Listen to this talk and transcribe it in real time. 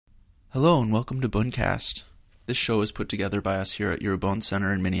Hello and welcome to Buncast. This show is put together by us here at Eurobone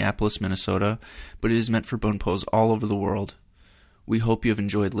Center in Minneapolis, Minnesota, but it is meant for Bunpos all over the world. We hope you have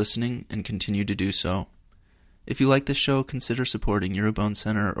enjoyed listening and continue to do so. If you like this show, consider supporting Eurobone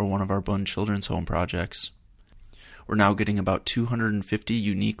Center or one of our Bun Children's Home projects. We're now getting about 250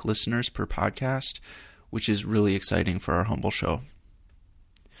 unique listeners per podcast, which is really exciting for our humble show.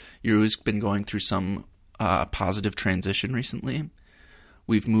 Euro has been going through some positive transition recently.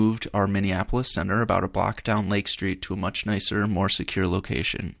 We've moved our Minneapolis center about a block down Lake Street to a much nicer, more secure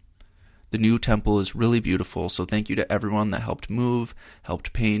location. The new temple is really beautiful, so thank you to everyone that helped move,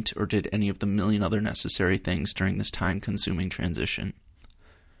 helped paint, or did any of the million other necessary things during this time-consuming transition.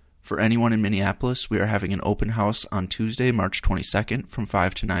 For anyone in Minneapolis, we are having an open house on Tuesday, March 22nd from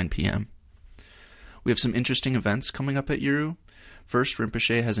 5 to 9 p.m. We have some interesting events coming up at Uru. First,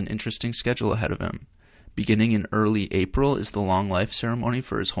 Rinpoche has an interesting schedule ahead of him. Beginning in early April is the Long Life Ceremony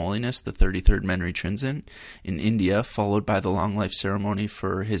for His Holiness, the 33rd Menri Trinzin, in India, followed by the Long Life Ceremony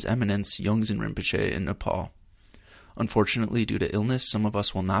for His Eminence Yongzin Rinpoche in Nepal. Unfortunately, due to illness, some of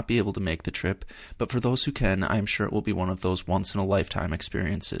us will not be able to make the trip, but for those who can, I am sure it will be one of those once-in-a-lifetime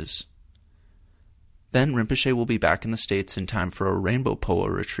experiences. Then Rinpoche will be back in the States in time for a Rainbow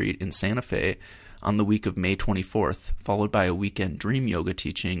Poa retreat in Santa Fe on the week of May 24th, followed by a weekend Dream Yoga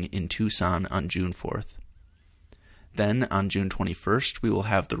teaching in Tucson on June 4th. Then, on June 21st, we will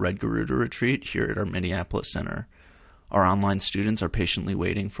have the Red Garuda retreat here at our Minneapolis Center. Our online students are patiently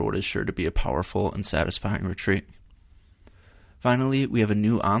waiting for what is sure to be a powerful and satisfying retreat. Finally, we have a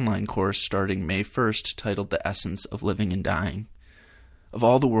new online course starting May 1st titled The Essence of Living and Dying. Of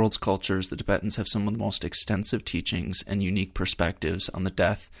all the world's cultures, the Tibetans have some of the most extensive teachings and unique perspectives on the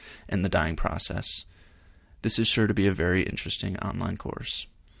death and the dying process. This is sure to be a very interesting online course.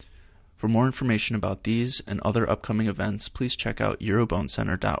 For more information about these and other upcoming events, please check out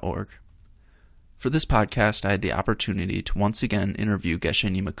eurobonecenter.org. For this podcast, I had the opportunity to once again interview Geshe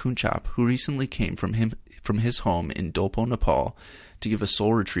Nyima Kunchap, who recently came from his home in Dolpo, Nepal, to give a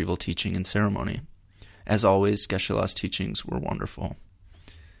soul retrieval teaching and ceremony. As always, Geshe-la's teachings were wonderful.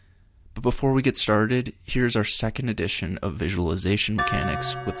 But before we get started, here's our second edition of Visualization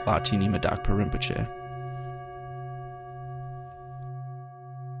Mechanics with Latri Dakpa Rinpoche.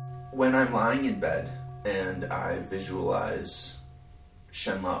 When I'm lying in bed and I visualize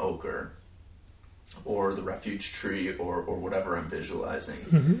Shenla Ochre or the refuge tree or whatever I'm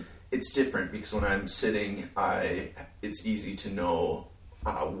visualizing, it's different because when I'm sitting, it's easy to know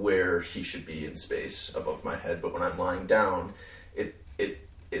where he should be in space above my head. But when I'm lying down,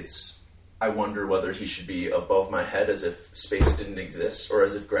 it's I wonder whether he should be above my head as if space didn't exist or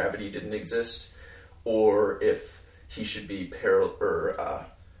as if gravity didn't exist, or if he should be parallel or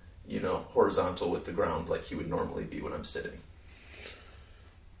horizontal with the ground like he would normally be when I'm sitting.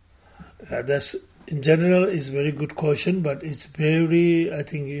 That's in general is a very good question, but it's very, I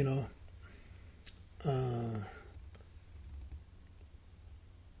think,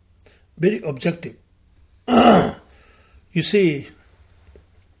 very objective. You see,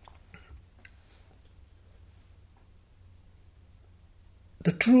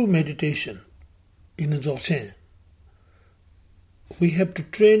 the true meditation in a Dzogchen, we have to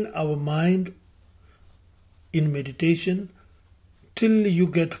train our mind in meditation till you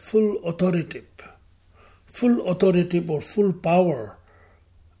get full authoritative or full power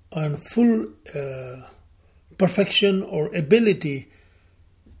and full perfection or ability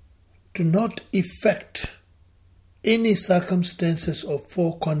to not affect any circumstances of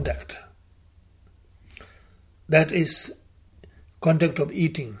four conduct. That is contact of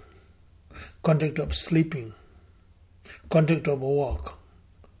eating, contact of sleeping, contact of a walk,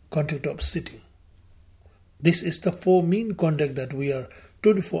 contact of sitting. This is the four mean contact that we are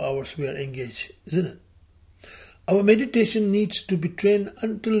 24 hours we are engaged, isn't it? Our meditation needs to be trained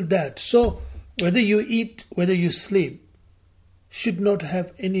until that. So whether you eat, whether you sleep, should not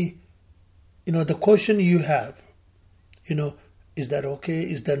have any, the question you have, is that okay?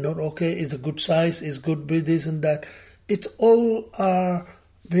 Is that not okay? Is a good size? Is good with this and that? It's all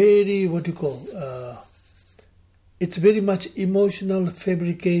very, it's very much emotional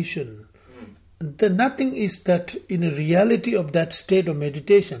fabrication. Nothing is that in a reality of that state of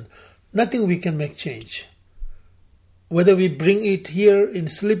meditation, nothing we can make change. Whether we bring it here in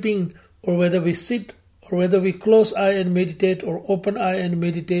sleeping, or whether we sit, or whether we close eye and meditate, or open eye and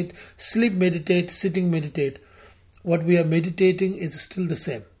meditate, sleep meditate, sitting meditate, what we are meditating is still the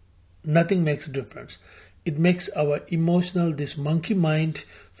same. Nothing makes a difference. It makes our emotional, this monkey mind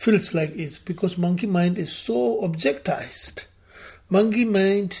feels like it's because monkey mind is so objectized. Monkey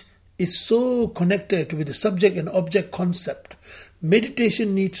mind is so connected with the subject and object concept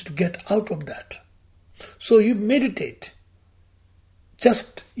meditation needs to get out of that. So you meditate.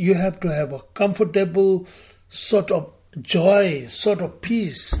 Just you have to have a comfortable sort of joy, sort of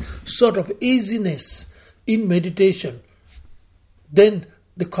peace, sort of easiness in meditation. Then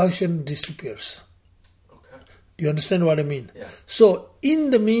the caution disappears. Okay. You understand what I mean? Yeah. So in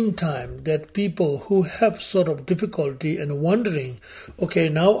the meantime, that people who have sort of difficulty and wondering, okay,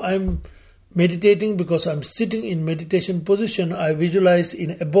 now I'm meditating because I'm sitting in meditation position, I visualize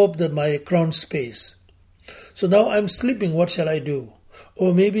in above my crown space. So now I'm sleeping, what shall I do?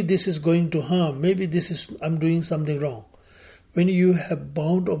 Or maybe this is going to harm, maybe I'm doing something wrong. When you have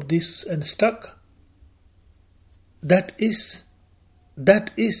bound of this and stuck, that is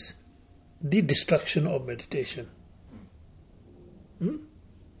the destruction of meditation. Yeah.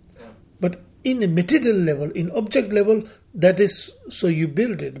 But in a material level, in object level, that is, so you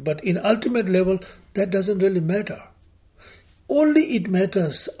build it. But in ultimate level, that doesn't really matter. Only it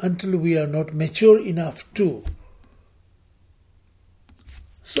matters until we are not mature enough to.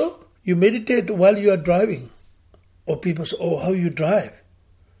 So you meditate while you are driving. Or people say, oh, how you drive.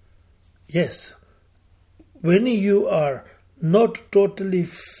 Yes. When you are not totally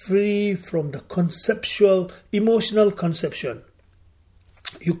free from the conceptual, emotional conception,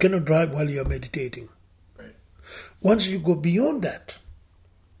 you cannot drive while you are meditating. Right. Once you go beyond that,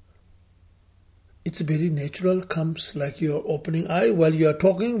 it's very natural, comes like your opening eye while you are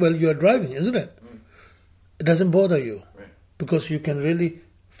talking, while you are driving, isn't it? It doesn't bother you. Right. Because you can really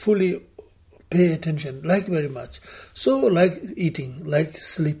fully pay attention, like very much. So like eating, like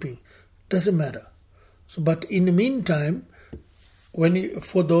sleeping, doesn't matter. So, but in the meantime,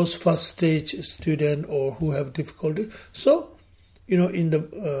 for those first stage student or who have difficulty, so in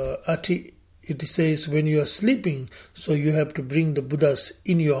the Ati it says when you are sleeping, so you have to bring the Buddhas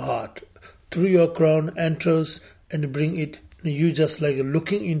in your heart through your crown enters and bring it. You just like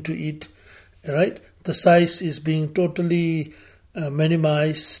looking into it, right? The size is being totally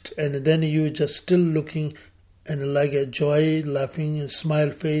minimized, and then you just still looking and like a joy, laughing, and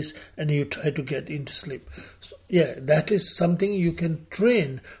smile face, and you try to get into sleep. So, yeah, that is something you can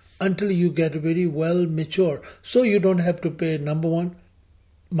train until you get very well mature. So you don't have to pay, number one,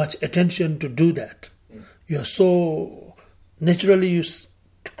 much attention to do that. You are so naturally, you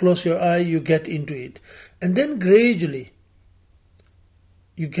close your eye, you get into it. And then gradually,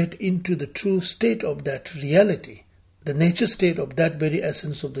 you get into the true state of that reality, the nature state of that very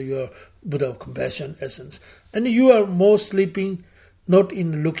essence of your Buddha of compassion essence. And you are more sleeping, not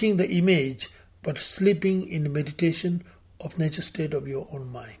in looking the image, but sleeping in the meditation of nature state of your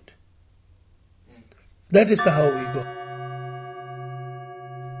own mind. That is how we go.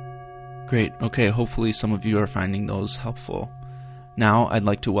 Great. Okay, hopefully some of you are finding those helpful. Now I'd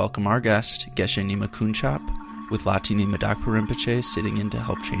like to welcome our guest, Geshe Nyima Kunchap, with Latri Dakpa Rinpoche sitting in to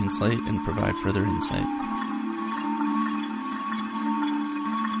help translate and provide further insight.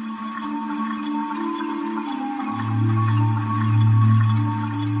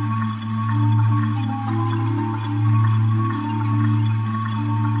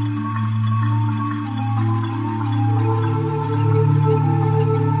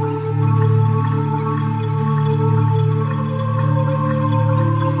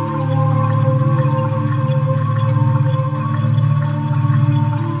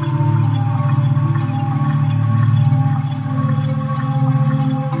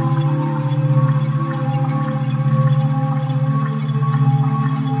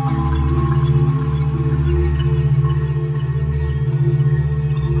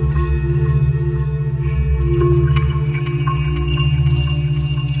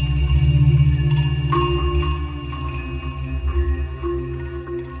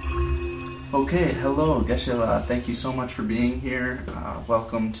 Okay, hello, Geshe. Thank you so much for being here.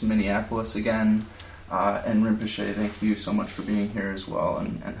 Welcome to Minneapolis again. And Rinpoche, thank you so much for being here as well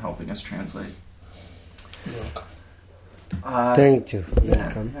and helping us translate. You're welcome. Thank you.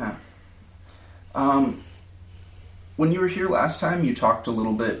 Welcome. Yeah. When you were here last time, you talked a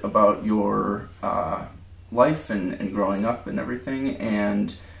little bit about your life and growing up and everything.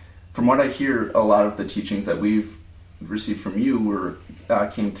 And from what I hear, a lot of the teachings that we've received from you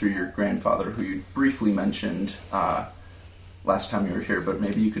came through your grandfather, who you briefly mentioned last time you were here, but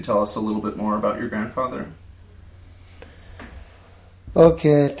maybe you could tell us a little bit more about your grandfather.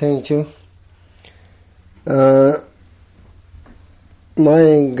 Okay, thank you.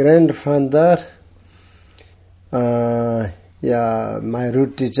 My grandfather, my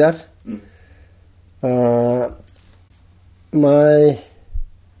root teacher, my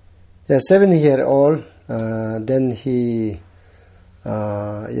 7-year-old, then he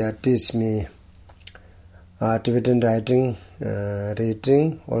teach me Tibetan writing,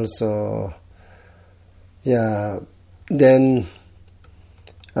 reading also. Yeah, then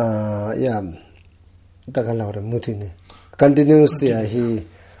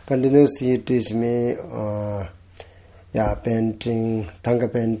he teach me painting, Thanga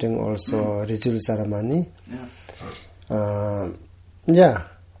painting also, ritual ceremony.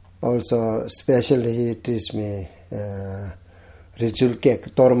 Also especially he teach me ritual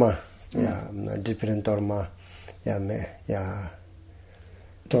cake, torma, different torma,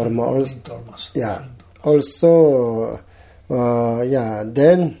 torma also,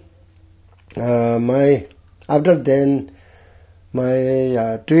 then after then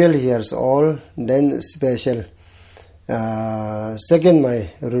my 12 years old, then special second my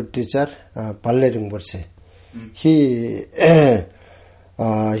root teacher, Palle Rinpoche. He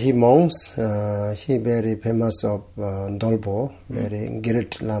monks, he very famous of Dolpo, very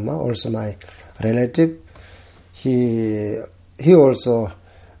great Lama, also my relative. He also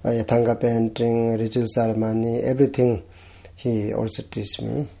Thanga painting, ritual ceremony, everything he also teach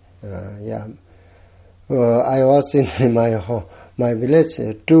me. I was in my village,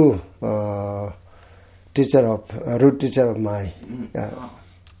 two root teacher of my.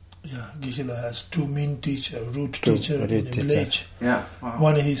 Geshe has two main teacher, root teacher in the village.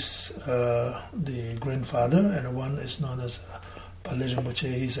 One is the grandfather, and one is known as Palle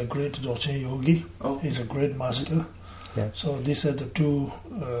Rinpoche. He's a great Dzogchen yogi. He's a great master. So these are the two,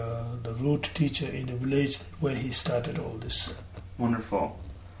 the root teacher in the village where he started all this. Wonderful.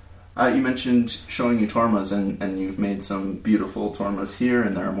 You mentioned showing you tormas, and you've made some beautiful tormas here,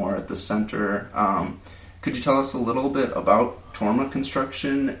 and there are more at the center. Could you tell us a little bit about torma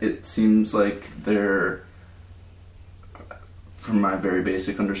construction? It seems like from my very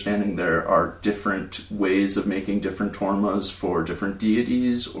basic understanding, there are different ways of making different tormas for different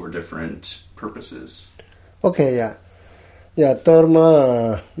deities or different purposes. Okay,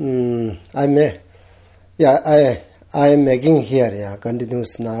 torma, I am making here,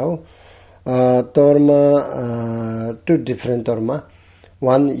 continues now. Torma, two different torma.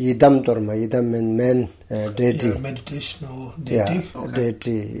 One Yidam torma, Yidam means man, deity. Meditational deity.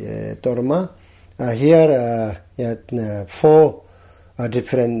 Deity torma. Here, four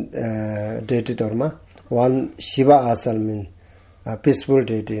different deity torma. One Shiva Asal means peaceful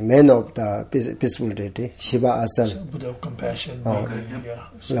deity, man of the peaceful deity, Shiva Asal. Buddha of compassion.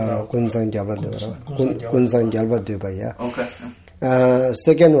 Kunsang Gyalba Dubaya.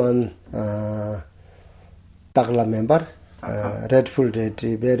 Second one, Takla member, Redful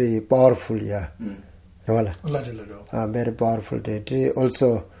deity, very powerful, very powerful deity.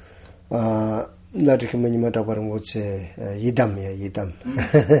 Also, Latri Yidam.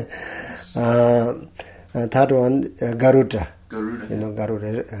 Third one, Garuda.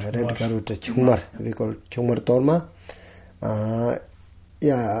 Garuda, red Garuda, Chumar, we call Chumar Torma.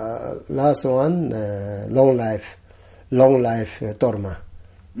 Last one, long life Torma.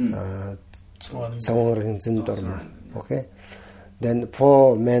 Sawang Torma. Okay. Then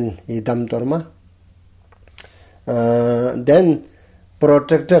 4 men Idam Torma. Then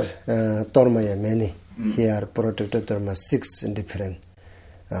protector Torma many. Here protector Torma 6 different.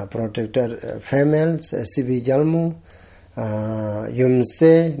 Protector females, Sibi Jalmu,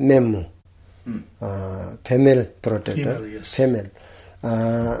 Yumse Memu. Female protector. Female.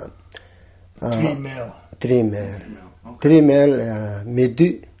 3 male. 3 male. 3 male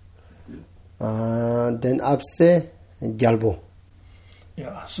Midu. Then Apse Jalbo.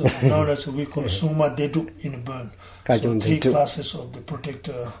 So now that's what we call Suma Dedu in Burn. So 3 classes of the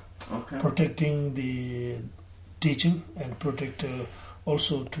protector, protecting the teaching and protector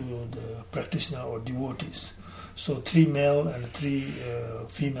also to the practitioner or devotees. So 3 male and 3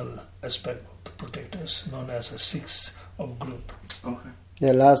 female aspect of the protectors, known as a 6 of group.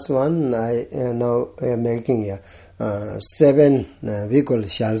 The last one I now am making 7 we call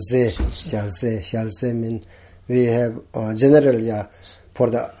Shalse mean we have general for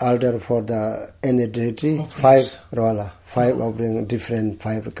the altar for the any deity offerings. 5 rola 5 offering different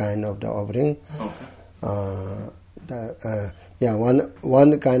 5 kind of the offering.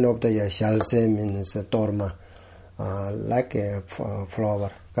 One kind of the Shalse means torma like a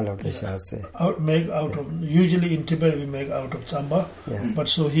flower color the Shalse. Usually in Tibet we make out of tsamba, but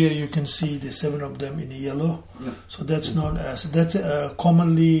so here you can see the 7 of them in yellow. So that's known as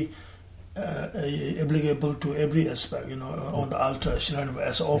commonly applicable to every aspect, on the altar shrine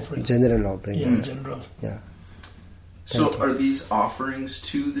as offering. General offering. General. So are these offerings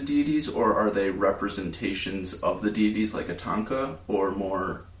to the deities, or are they representations of the deities like a tanka, or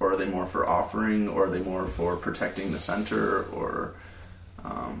are they more for offering, or are they more for protecting the center, or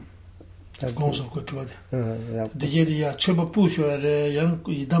Gonzo Kotuade. Yeah. The Yeria Cheba Pusho at young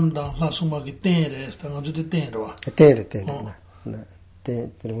Idam down Lasuma Gitere, Stangazu de Tenroa.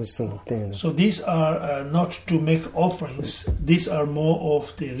 So these are not to make offerings, these are more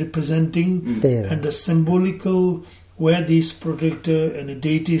of the representing and the symbolical where these protector and the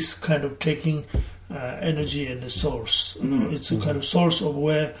deities kind of taking energy and the source. It's a kind of source of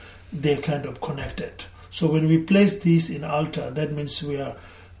where they're kind of connected. So when we place these in altar, that means we are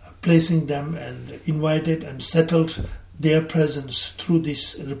placing them and invited and settled their presence through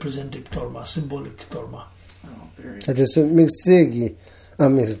this representative torma, symbolic torma. Especially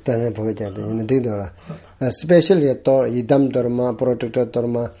idam torma, protector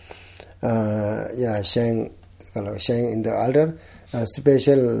torma, shang in the altar.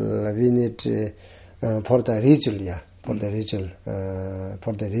 Special we need for the ritual, for the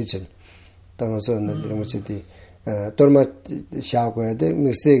ritual. Torma shago de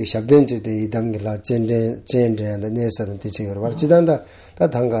mixing shabdenje de idam gila chende and the nesa and teaching or chidanda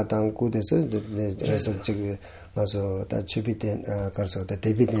that hanga tang good is the rest of chig also that chubiten carso the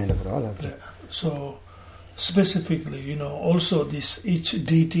debit and all. So specifically, also this each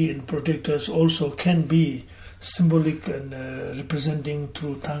deity and protectors also can be symbolic and representing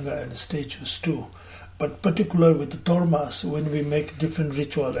through tanga and statues too. But particular with the tormas, when we make different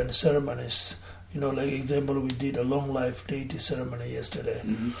ritual and ceremonies, like example, we did a long life deity ceremony yesterday.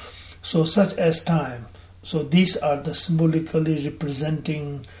 So such as time. So these are the symbolically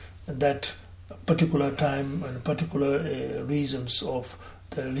representing that particular time and particular reasons of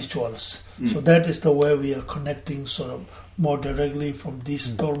the rituals. So that is the way we are connecting sort of more directly from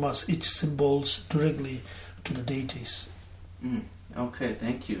these tormas, each symbols directly to the deities. Okay,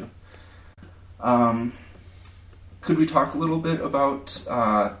 thank you. Could we talk a little bit about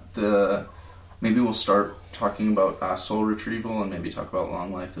maybe we'll start talking about soul retrieval and maybe talk about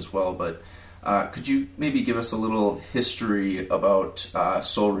long life as well, but could you maybe give us a little history about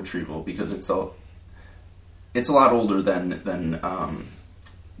soul retrieval, because it's a lot older than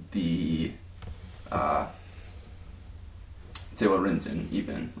the Tewa Rinzin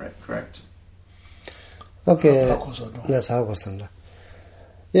even, right? Correct? Okay, that's how it was.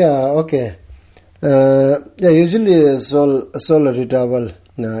 Yeah, okay. Usually soul retrieval,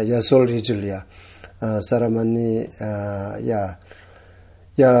 soul ritual, ceremony,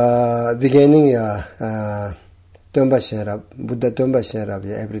 beginning, Tomba Sherab, Buddha Tomba Sherab,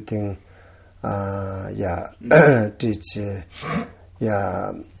 everything, teach,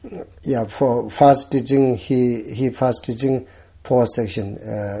 for fast teaching, he fast teaching 4 section,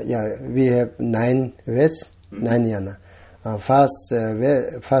 we have 9 ways, 9 yana. Fast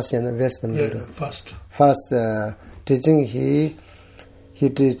yana west number. Fast teaching he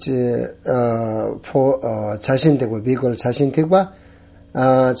teach for Chashin Tekwa, we call Chashin Tekwa.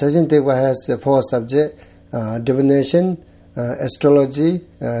 Chashin Tekwa has 4 subjects: divination, astrology,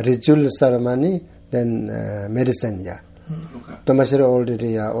 ritual ceremony, then medicine. Tomashira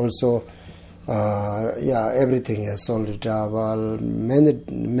already also everything is soul retrieval, many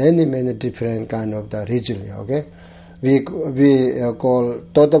different kind of the ritual. Okay. We call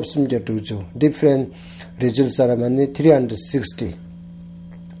Totop Sumja Tuju, different ritual ceremony, 360.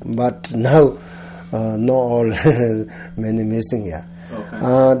 But now, not all, many missing.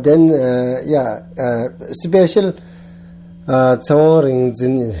 Okay. Then, special Tsawang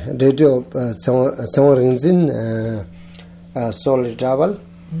Rinzin, radio Tsawang Rinzin, soul retrieval.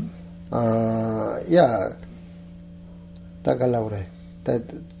 Takalaure. That.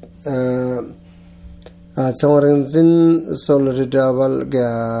 Tsawang soul retrieval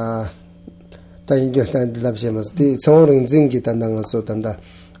Tayin Labshamas, the Tsawang Zingi Tandanga Sotanda,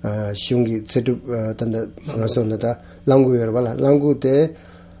 Shungi, Setu Tanda Nasonata, Langu Yervala, Langu de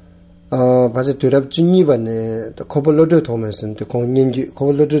Pasa to Rab Juniban, the Copolodo Thomas and the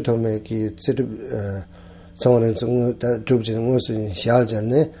Copolodo Tomaki, Setu Tsawang that troops in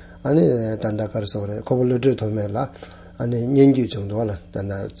Shaljane, and Tandakar Sore, Copolodo Tomela, and Yengi Chundola,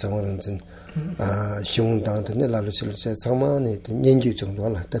 Tanda Tsawang. Shung down the Nelaluchil said, Samani, the Yengi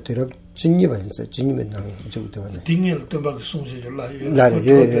Chundola, that you have Juniban, Juniban, Judo. Dingel Tobak Sunsi, Lare,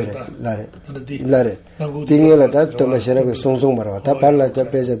 Dingel that Tomashera with Sonsumara, Tapala,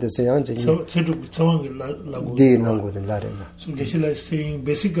 Tapesa, the Seance, Langu and Larena. So Geshe is saying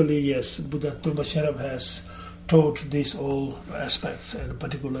basically, yes, Buddha Tomashera has taught these all aspects, and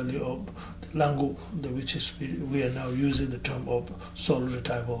particularly of Langu, which is we are now using the term of soul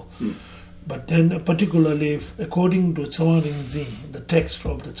retrieval. But then particularly according to Tsawang Rinzin, the text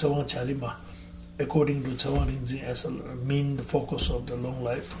of the Tsawang Charima, according to Tsawang Rinzin as a main focus of the long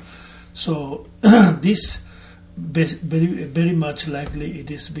life. So this very much likely it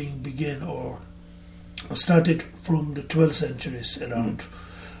is being began or started from the 12th centuries around.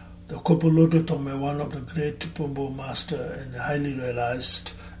 The Kopoloto Tome, one of the great Pombo master and highly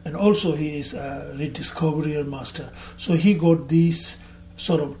realized, and also he is a rediscoverer master. So he got these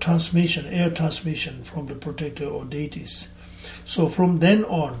sort of transmission, air transmission from the protector or deities. So from then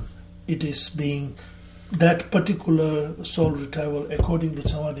on, it is being that particular soul retrieval, according to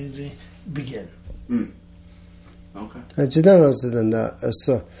Samadhi, began. Okay.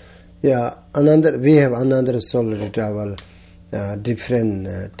 So, yeah, we have another soul retrieval,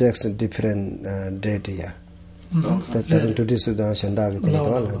 different text, different deity. Yeah.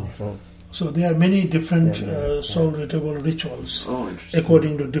 So there are many different soul retrieval rituals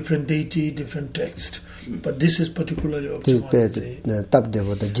according to different deity, different text. But this is particularly of Samadhi.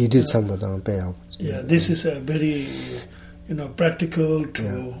 Yeah, this is a very practical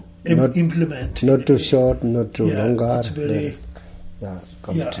to implement. Not too short, not too longer. It's very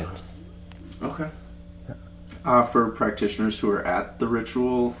comfortable. Okay. For practitioners who are at the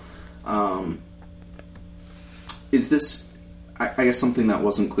ritual, is this, I guess something that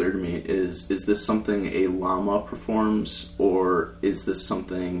wasn't clear to me is this something a lama performs, or is this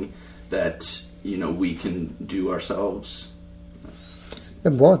something that we can do ourselves?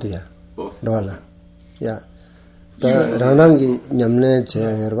 Both, yeah. Both. Yeah. Ranangi nyamne che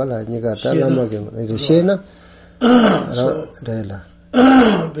herbala niga lama ke rishena.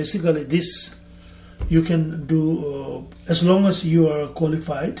 Basically, this you can do as long as you are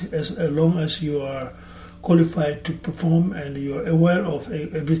qualified, as long as you are qualified to perform and you are aware of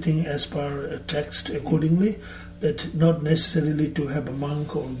everything as per text accordingly, that not necessarily to have a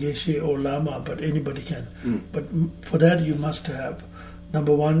monk or geshe or lama, but anybody can. But for that you must have,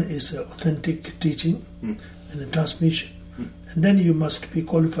 number one is authentic teaching and a transmission. And then you must be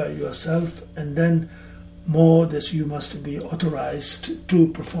qualified yourself, and then more that you must be authorized to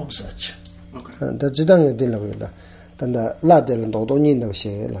perform such. Okay.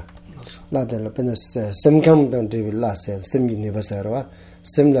 La de la pena sem come down to the last sem universal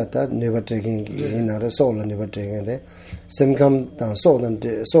similar that never taking in a soul and never taking sem come down soul and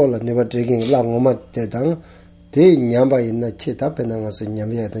soul and never taking long te dang the nyamba in the chit up and was in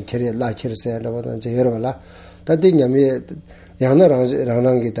Yamia and cherry la cherry said about the Jerola that the Yamia Yana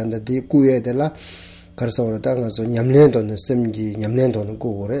Ranangit and the Kuya de la Carsora Dang as Yamland on the Semji Yamland on the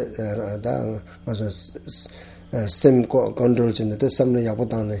Gore was sim control in the Samla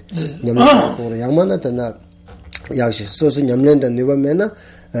Yapotane Yamana than Yashi, so Yamland and Nuva Mena,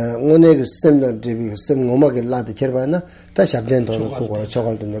 one similar to Sim Omaka La de Chervana, that's a blend on the Kukura,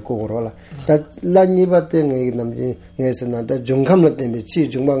 chocolate in the Kukura. That Laniba thing, yes, and that Junkamla Tembi, Chi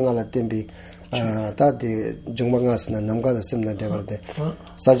Jumangala Tembi, that the Jumangas and Namgada similar devil.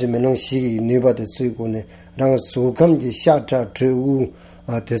 Such a menong she knew about the Sugune, Rangasu come the Shata to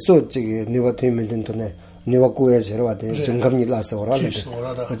the so never 2 million to Niva Kuya Zero, Junkamni Lassa or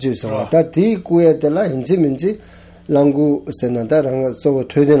that the Kuya de la Inziminzi, Langu Senata, Ranga, so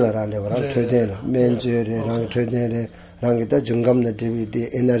trading around the trading, Menjere, Rang trading, Rangita, Jungam, the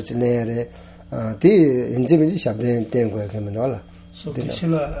energy nere, the Inziminzi Shabden, Tengu Kaminola. So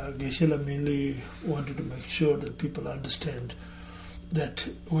Geshe mainly wanted to make sure that people understand that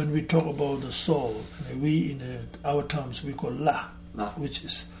when we talk about the soul, we in our terms we call La, which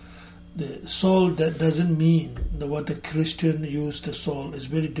is the soul. That doesn't mean that what the Christian used the soul is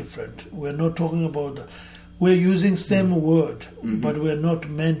very different. We're not talking about we're using same word, but we're not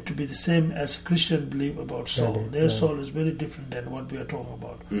meant to be the same as Christian believe about soul. Their soul is very different than what we are talking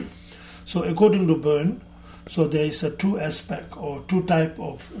about. So according to Byrne, so there is a two aspect or two type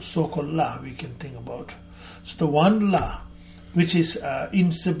of so-called La we can think about. So the one La, which is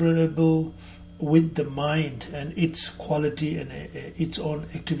inseparable with the mind and its quality and its own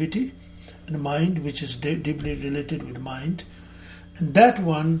activity, and mind which is deeply related with mind, and that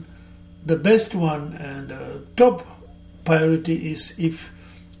one, the best one and top priority is if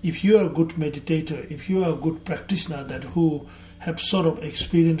you are a good meditator, if you are a good practitioner that who have sort of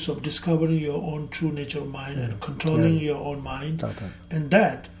experience of discovering your own true nature of mind and controlling your own mind, and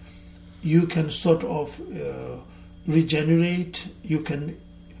that you can sort of regenerate, you can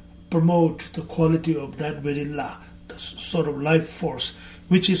promote the quality of that very La, the sort of life force,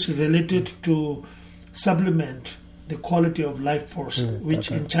 which is related to supplement the quality of life force, which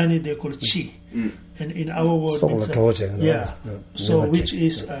in Chinese they call Qi, and in our word, so which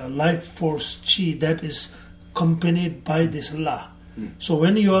is life force Qi that is accompanied by this La. So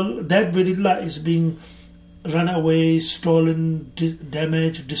when that very La is being run away, stolen,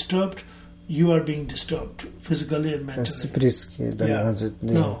 damaged, disturbed, you are being disturbed physically and mentally.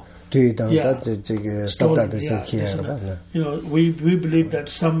 No. We believe that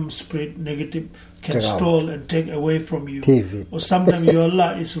some spirit negative can stall and take away from you. Or sometimes your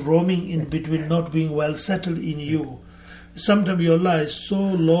Allah is roaming in between, not being well settled in you. Sometimes your Allah is so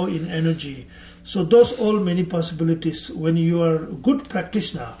low in energy. So those all many possibilities, when you are a good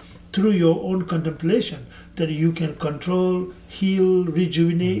practitioner through your own contemplation, that you can control, heal,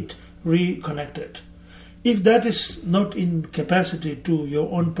 rejuvenate, reconnect it. If that is not in capacity to your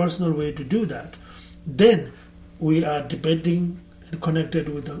own personal way to do that, then we are depending and connected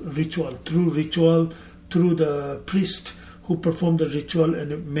with the ritual, through the priest who perform the ritual,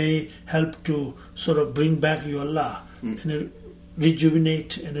 and it may help to sort of bring back your Allah and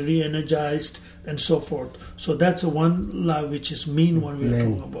rejuvenate and re-energized and so forth. So that's one law which is mean one we are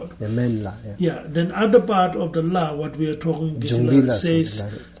talking about. The main law, yeah. Then other part of the law, what we are talking, Geshe says,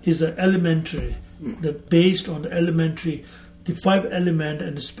 is the elementary. That based on the elementary, the 5 element,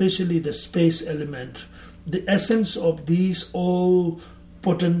 and especially the space element, the essence of these all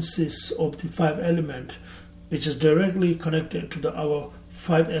potencies of the 5 element, which is directly connected to our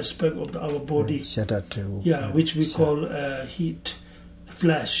 5 aspect of our body, which we call heat,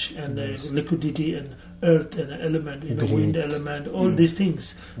 flesh, and liquidity, and earth, and element, wind element, all these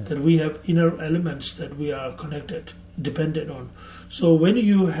things that we have inner elements that we are connected, dependent on. So when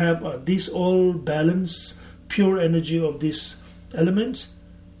you have this all balance, pure energy of these elements,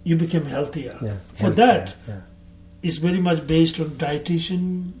 you become healthier. It's very much based on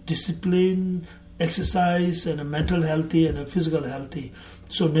dietitian, discipline, exercise, and a mental healthy and a physical healthy.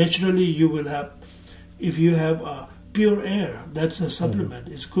 So naturally you will have, if you have a pure air, that's a supplement,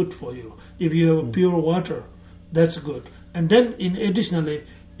 it's good for you. If you have a pure water, that's good. And then in additionally,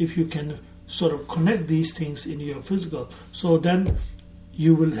 if you can sort of connect these things in your physical, so then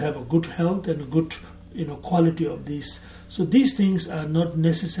you will have a good health and a good quality of these. So these things are not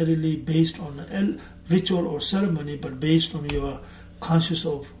necessarily based on a ritual or ceremony, but based on your conscious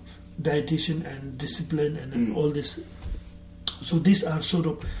of dietitian and discipline and all this. So these are sort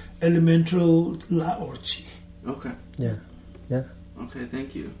of elemental la or chi. Okay. Yeah. Okay,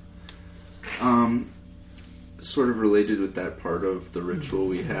 thank you. Sort of related with that part of the ritual,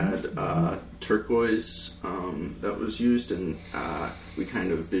 we had turquoise that was used, and we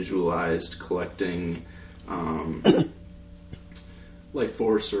kind of visualized collecting life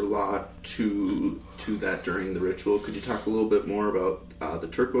force or la to that during the ritual. Could you talk a little bit more about the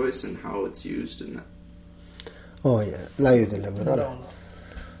turquoise and how it's used in that? Oh yeah, layu de la.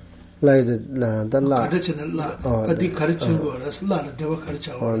 Layu de la.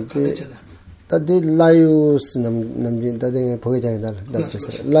 Tadi layu namjin tadi pogejang dal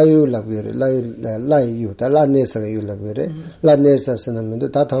layu labgere layu ta la nesa yu labgere la nesa sanamendo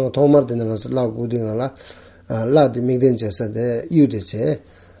ta thang thomar de ngas la guding la de migden chesa de yu de che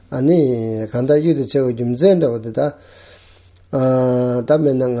ani khanda yu de che jumzen da da ta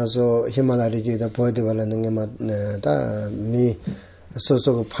menanga so himalaya ji da poide wala nge ma ta mi so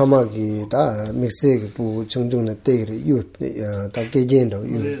phamagi da mixe bu chungjung na te yu ta gejen do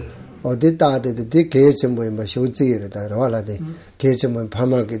yu 어디 따데 개점보에 뭐 쇼지를 다 라라데 개점은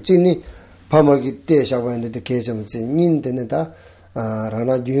파마게 찐이 파마기 때 샤바인데 개점 찐인데는 다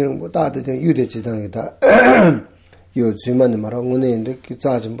라나 주는 뭐 따데 유대 지당이다 요 주만 말하고는 그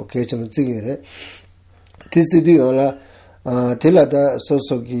자좀 개점 찐이래 디스디오라 텔라다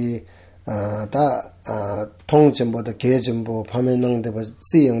소속이 다 통점보다 개점보 파면능데 봐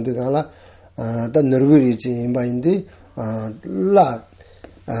쓰용도 가라 다 너브리지 인바인데 라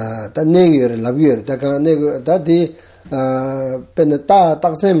ta negere labier ta ka nego ta di pen ta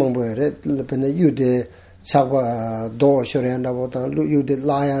takse mangbo re pen yude chakwa do shorenda bo ta lu yude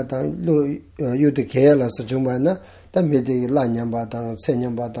laya ta lu yude kela so jumba na ta mede la nyamba ta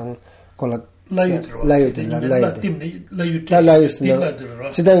senyamba ta kola layu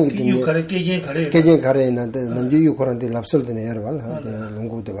chidang keje kare na namji yu korante lapsol de yer wal ha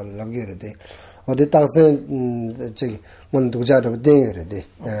lungu de wal labgere de 어디 땅세 저기 뭔 두자로 되는데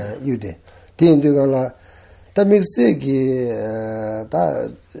유대 뒤인도가라 다믹스기 다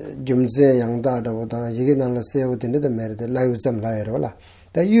김제 양다다보다 이게 나라 세우는데 메르데 라이브 좀 라이로라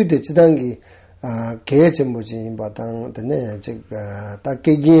다 유대 지단기 개점 뭐지 바당 되네 저다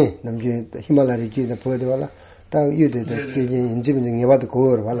개진 남지 히말라야지나 보여도라 다 유대도 개진 인지면 예바도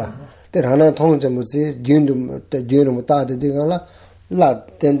고어 봐라 때 하나 통점 뭐지 균도 때 균도 따데가라 So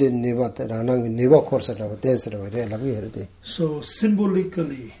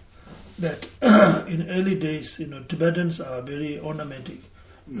symbolically, that in early days, Tibetans are very ornamentic.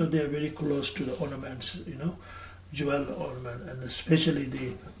 They are very close to the ornaments, jewel ornament, and especially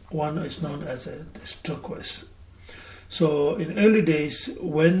the one is known as this turquoise. So in early days,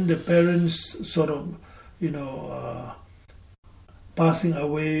 when the parents sort of, passing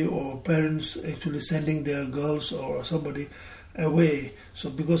away, or parents actually sending their girls or somebody away, so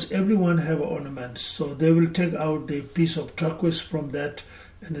because everyone have ornaments, so they will take out the piece of turquoise from that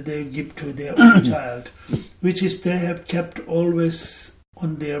and they give to their own child, which is they have kept always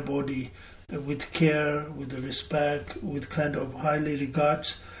on their body with care, with respect, with kind of highly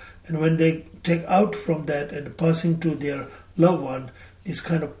regards. And when they take out from that and passing to their loved one, is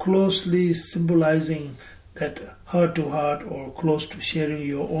kind of closely symbolizing that heart to heart or close to sharing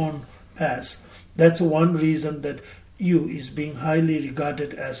your own past. That's one reason that you is being highly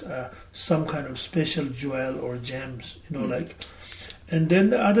regarded as some kind of special jewel or gems, like. And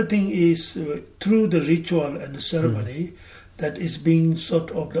then the other thing is through the ritual and the ceremony, that is being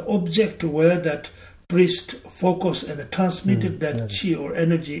sort of the object where that priest focused and transmitted that chi or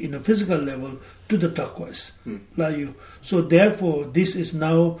energy in a physical level to the turquoise, Layu. So therefore, this is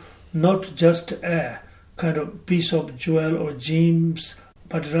now not just a kind of piece of jewel or gems,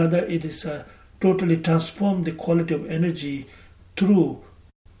 but rather it is totally transformed the quality of energy through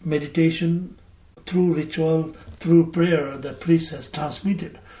meditation, through ritual, through prayer the priest has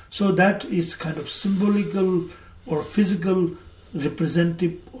transmitted. So that is kind of symbolical or physical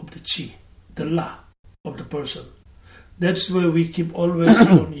representative of the chi, the la of the person. That's where we keep always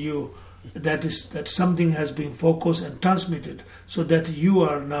showing you that something has been focused and transmitted, so that you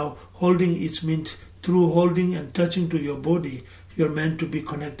are now holding its means through holding and touching to your body. You're meant to be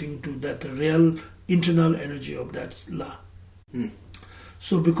connecting to that real internal energy of that la.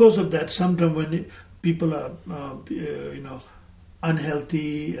 So because of that, sometimes when people are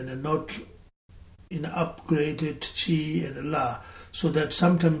unhealthy and are not in upgraded chi and la, so that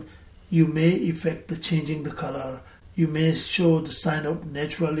sometimes you may affect the changing the color. You may show the sign of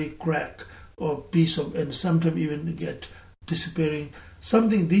naturally crack or piece of, and sometimes even get disappearing.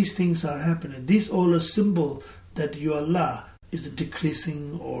 These things are happening. These all a symbol that your la is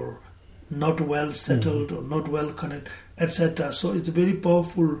decreasing or not well settled or not well connected, etc. So it's very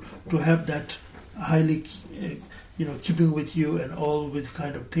powerful to have that highly, keeping with you and all with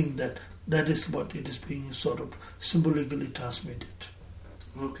kind of thing that is what it is being sort of symbolically transmitted.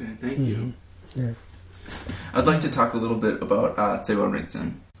 Okay, thank you. Yeah. I'd like to talk a little bit about Tsewa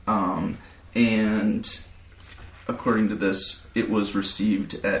Rinzen. And according to this, it was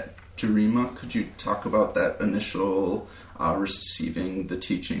received at Jarima. Could you talk about that initial receiving the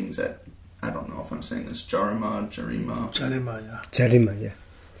teachings at, I don't know if I'm saying this, Jarima? Jarima, yeah.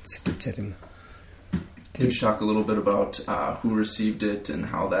 Jarima. Could you talk a little bit about who received it and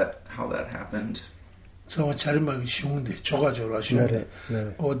how that happened? So Jarima shungde, choga shungde.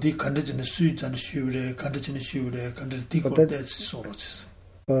 Or the condition suits and shure, condition tiko that's sorts.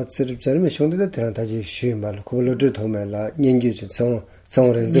 Jarima shungde that Taji Shimal, Kolodu Tomela, Yengi, some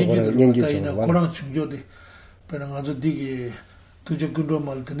Yengi, Korang Chungjodi, Penangazo Digi, Tujakundo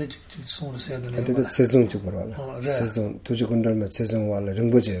Maltanic, so said the season to Parola, season, Tujukundal, season while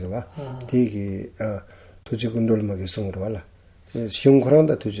Rinpoche, Tigi, Tujukundol Magisung Rola.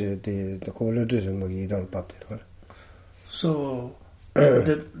 Shungkranda the Kolodu Magidal Papter. So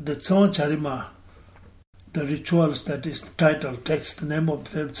the Tsawan Charima, the rituals that is titled, text, the name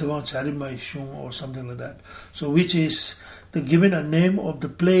of the Tsawan Charima is Shung or something like that. So which is given a name of the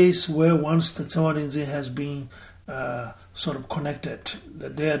place where once the Tsawan Rinzin has been sort of connected.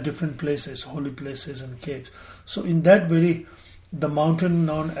 That there are different places, holy places and caves. So in that very, the mountain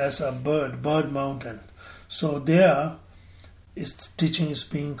known as a bird mountain. So there, its teaching is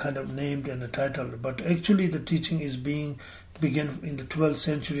being kind of named and titled, but actually the teaching is began in the 12th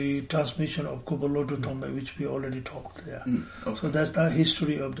century transmission of Kubalotu Tome, which we already talked there. Okay. So that's the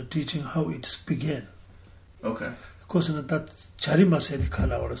history of the teaching, how it began. Okay. Of course, that Charima said,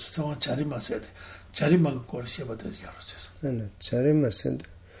 Kala, someone Charima said, Charima Korsheba does Yaroses. Charima said,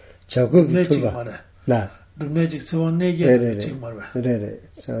 Chagu La. The magic, someone negative,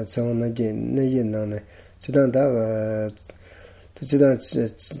 someone again, Nayan, Chidanda.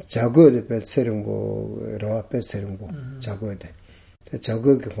 자고에 배 세령고 로아페 세령고 자고에 돼.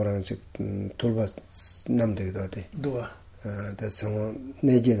 자고에 그거랑 돌바 남대기도 하대. 누가? that's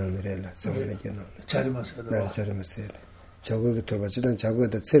내게는 그래라. 내게는. 자리마세요. 나 자리마세요. 자고에 돌바 지단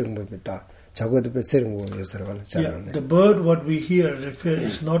자고에다 세령고입니다. 자고에도 배 세령고 예서를 잘하네. The bird what we hear refer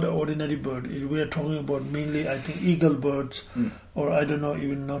is not an ordinary bird. We are talking about mainly I think eagle birds or I don't know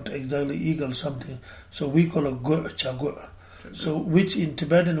even not exactly eagle something. So we call a chagur. So, which in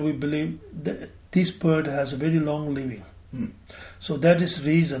Tibetan we believe that this bird has a very long living. So that is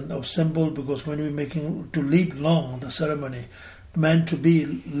reason of symbol, because when we're making to live long the ceremony, meant to be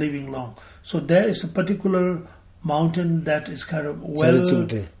living long. So there is a particular mountain that is kind of well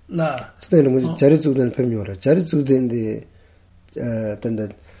la. 자리주된 표명이라 자리주된데 단다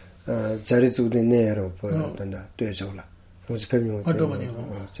자리주된 내로 단다 되죠라. 무슨 표명?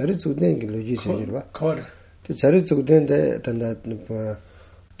 자리주된 게 로지 제대로 봐. 거래. 그 자리주된데 단다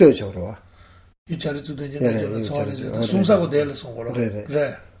되죠로. 이 자리주된 게 송사고 대를 송고로.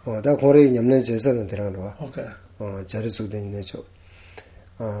 그래. 다 고래 냠내 제사는 들어가는 거. 오케이. 자리주된 내죠.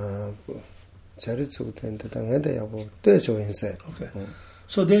 자리주된 당해야 뭐 되죠 인세. Okay.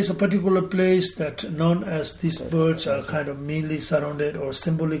 So there is a particular place that known as these birds are kind of mainly surrounded, or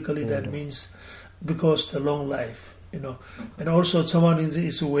symbolically that means because the long life, and also someone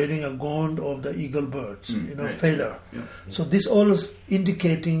is wearing a gond of the eagle birds, right. Feather. Yeah. So this all is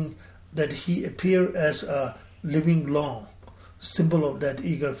indicating that he appear as a living long. Symbol of that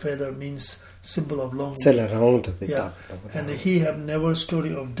eagle feather means symbol of long life. Yeah. And he have never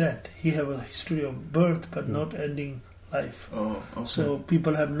story of death. He have a history of birth but not ending life. Oh, okay. So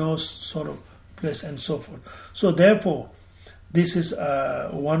people have no sort of place and so forth. So therefore, this is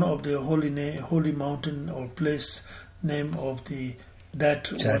one of the holy mountain or place name of Chari.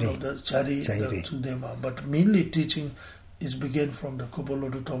 One of the Chari, the Tsudema. But mainly teaching is began from the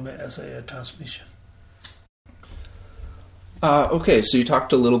Kopolodu Tome as a transmission. Okay, so you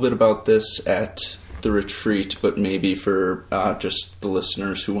talked a little bit about this at the retreat, but maybe for just the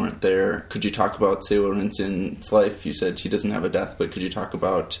listeners who weren't there, could you talk about Sewa Rinpoche's life? You said he doesn't have a death, but could you talk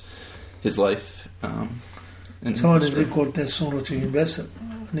about his life? Sewa Rinpoche korte soro chi invest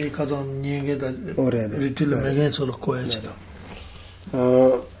ni kazan nyenge da retreat megen solo koechi da.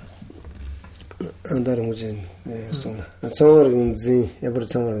 안다는 거지. 성어는지 에버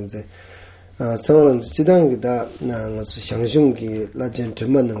성어는지 성어는 지당이다 나가서 상승기 라진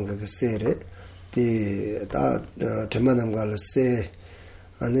드만는 거 세레 디다 드만는 걸 세.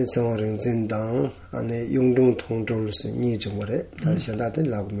 안에 성어는 진당 안에 용동 통조로서 니 정말에 다시 나한테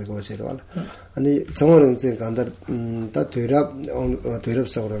라고 메고 제도 아니 성어는 진 간다 다 되랍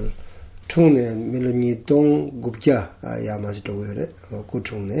성어를 총내 밀니 동 굽자 야마지도 그래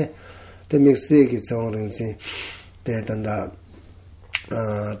고총내 대믹스에게 성어는지 대단다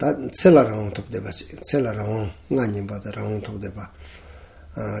다 셀라랑 톱대바지 셀라랑 나님 바다랑 톱대바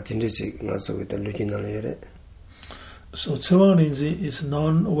딘디지 나서 그때 루기나레. So Sewa Rinpoche is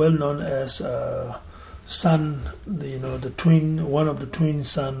well known as son, the twin, one of the twin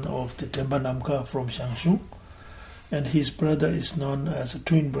son of the Tenpa Namkha from Shangshu, and his brother is known as a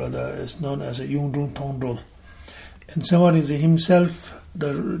twin brother, is known as a Yungdrung Tongdol. And Sewa Rinpoche himself,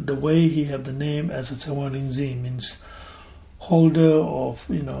 the way he have the name as a Sewa Rinpoche means holder of,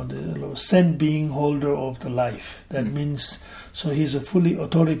 the sent being, holder of the life. That means, so he's a fully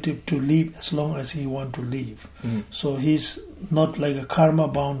authoritative to live as long as he want to live. So he's not like a karma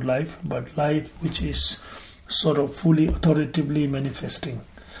bound life, but life which is sort of fully authoritatively manifesting.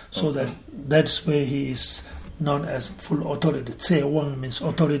 So that's where he is known as full authority. Tse Wang means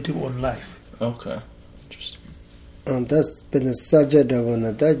authoritative on life. Okay, interesting. And that's been a subject of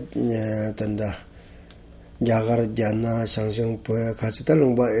that 야가르 야나 상승 보여 같이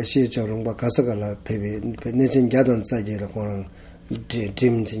달롱바 에시 저롱바 가서가라 페베 내진 야던 사제라 고는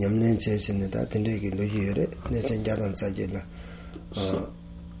팀지 냠는 제신이다 된대기 노이래 내진 야던 사제라.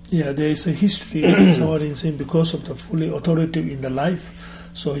 Yeah, there is a history of Sewa Rinpoche because of the fully authoritative in the life.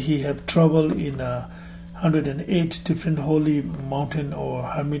 So he have trouble in 108 different holy mountain or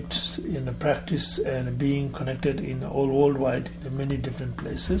hermits in the practice and being connected in all worldwide in many different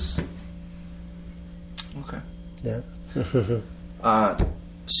places. Okay. Yeah.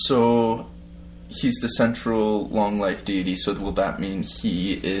 So he's the central long life deity. So will that mean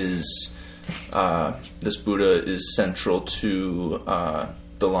he is this Buddha is central to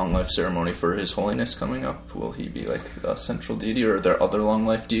the long life ceremony for His Holiness coming up? Will he be like a central deity, or are there other long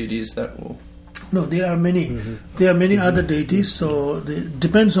life deities that will? No, there are many. There are many other deities. So it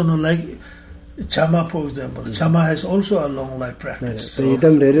depends on Chama, for example. Chama has also a long life practice. So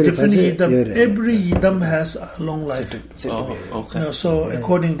different yidam, every yidam has a long life. Okay. So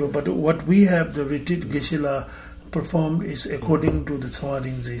according to, but what we have, the retreat Geshe performed is according to the Sewa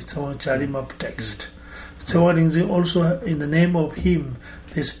Rinpoche, Sewa Charima text. Sewa Rinpoche also, in the name of him,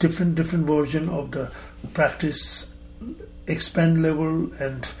 there's different version of the practice, expand level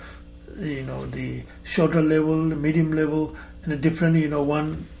and the shorter level, the medium level, and a different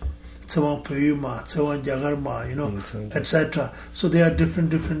one. Tsawang Puyuma, Tsawang Jagarma, etc. So there are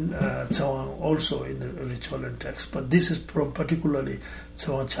different Tsawang also in the ritual and text. But this is from particularly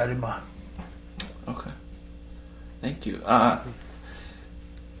Tsawang Charima. Okay. Thank you.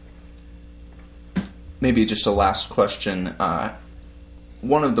 Maybe just a last question.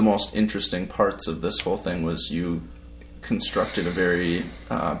 one of the most interesting parts of this whole thing was you constructed a very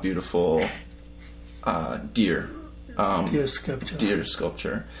beautiful deer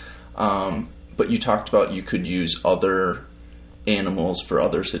sculpture. But you talked about you could use other animals for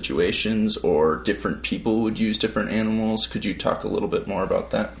other situations, or different people would use different animals. Could you talk a little bit more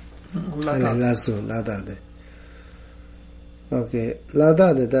about that? Okay,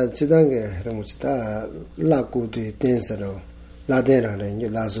 Lada da Chidange Ramuchita La Kuti Tensero La Dera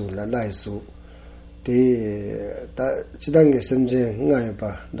Lazu La Laisu the Chidange Semje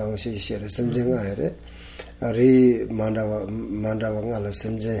Ngaipa Dang Shi Shere Semje Ngaire Ri Mandavangala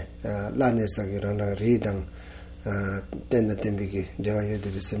Semje Lane Sagirana Ridang Tenda Tembiki Devayo de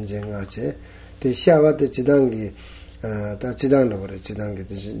Semje Ngache the Shava the Chidangi da Chidanga Chidangi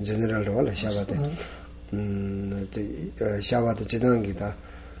the General Rola Shavate 샤와드 지당기다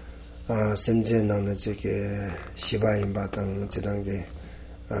semje nang jeke shiba imba tang jidange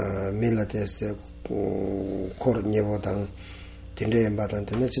milates kor nyevo tang tinde imba tang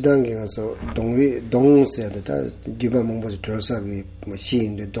tene jidange gaso dongse da giba mongbo trosa gi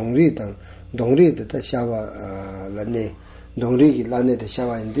machine de dongri da shawa lane dongri gi lane de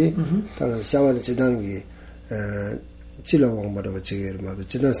shawa indi tang shawa de jidange chilo wong ba jege ma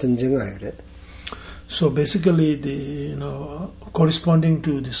jidan semjenga ere. So basically, corresponding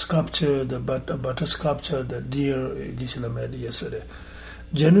to the sculpture, the butter sculpture that dear Gisela made yesterday,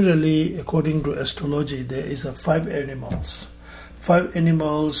 generally, according to astrology, there is 5 animals. 5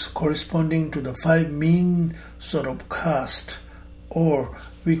 animals corresponding to the 5 mean sort of caste, or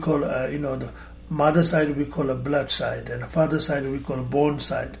we call, the mother side we call a blood side, and the father side we call a bone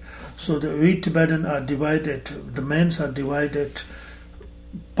side. So we Tibetan are divided, the mens are divided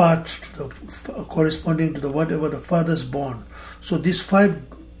part to the, corresponding to the whatever the father's born. So these 5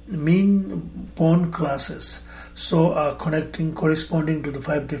 mean born classes are corresponding to the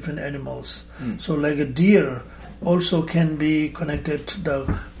 5 different animals. So like a deer also can be connected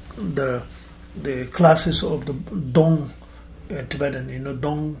the classes of the Dong Tibetan,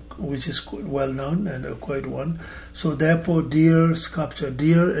 Dong, which is well known and quite one. So therefore deer sculpture,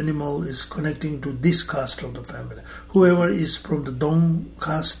 deer animal is connecting to this caste of the family. Whoever is from the Dong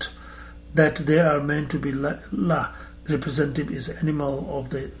caste, that they are meant to be La, representative is animal of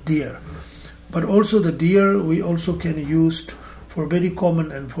the deer. But also the deer we also can use for very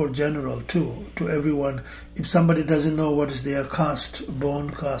common and for general too, to everyone. If somebody doesn't know what is their caste, bone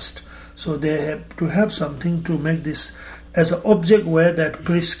caste, so they have to have something to make this as an object where that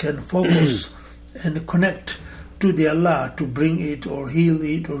priest can focus and connect to the Allah to bring it or heal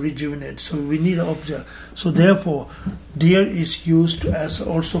it or rejuvenate. So we need an object. So therefore, deer is used as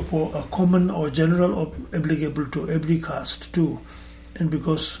also for a common or general applicable to every caste too. And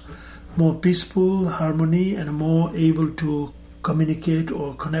because more peaceful, harmony, and more able to communicate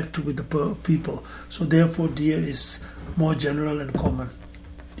or connect with the people. So therefore, deer is more general and common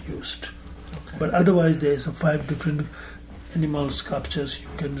used. Okay. But otherwise, there is 5 different animal sculptures you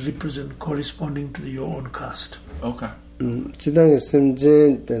can represent corresponding to your own caste. Okay. Chidang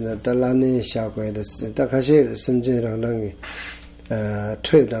semje the dalani shakwe the kashi semje rangi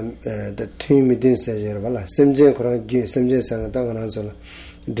trade the team within sejer wala semje korang gi semje sang tang ran so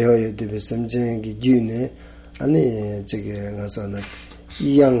deoye de semje gi gine ani jige ngaso na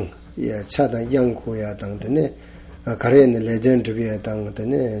yang ya chada yang ko ya dang de ne kare ne legend bi ya dang de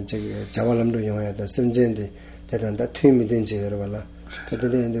ne jige jawalam do yo ya da semje de 대단다 팀이 된 제대로 발라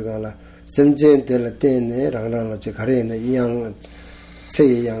대들인데 가라 semje del tene rangrang che khare na yang se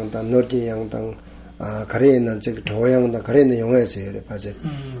yang da norji yang dang khare na che thoyang da khare na yong che re pa che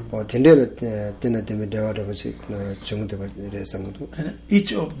tinde tene teme dewa de che chung de ba re sang do. And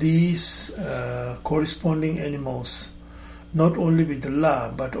each of these corresponding animals, not only with the law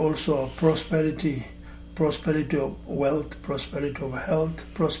but also prosperity of wealth, prosperity of health,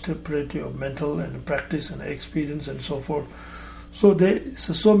 prosperity of mental and practice and experience and so forth. So there is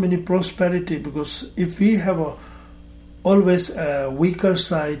so many prosperity, because if we have always a weaker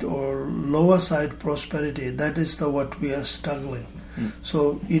side or lower side prosperity, that is what we are struggling.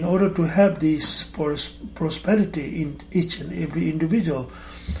 So in order to have this prosperity in each and every individual,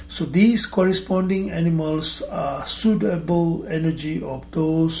 so these corresponding animals are suitable energy of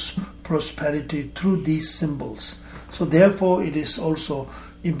those prosperity through these symbols. So therefore it is also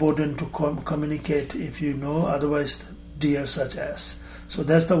important to communicate, if you know, otherwise deer such as. So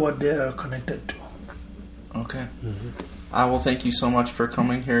that's what they are connected to. Okay. Well, thank you so much for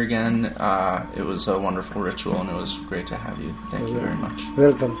coming here again. It was a wonderful ritual and it was great to have you. Thank you very much.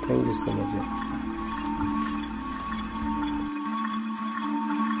 Welcome. Thank you so much.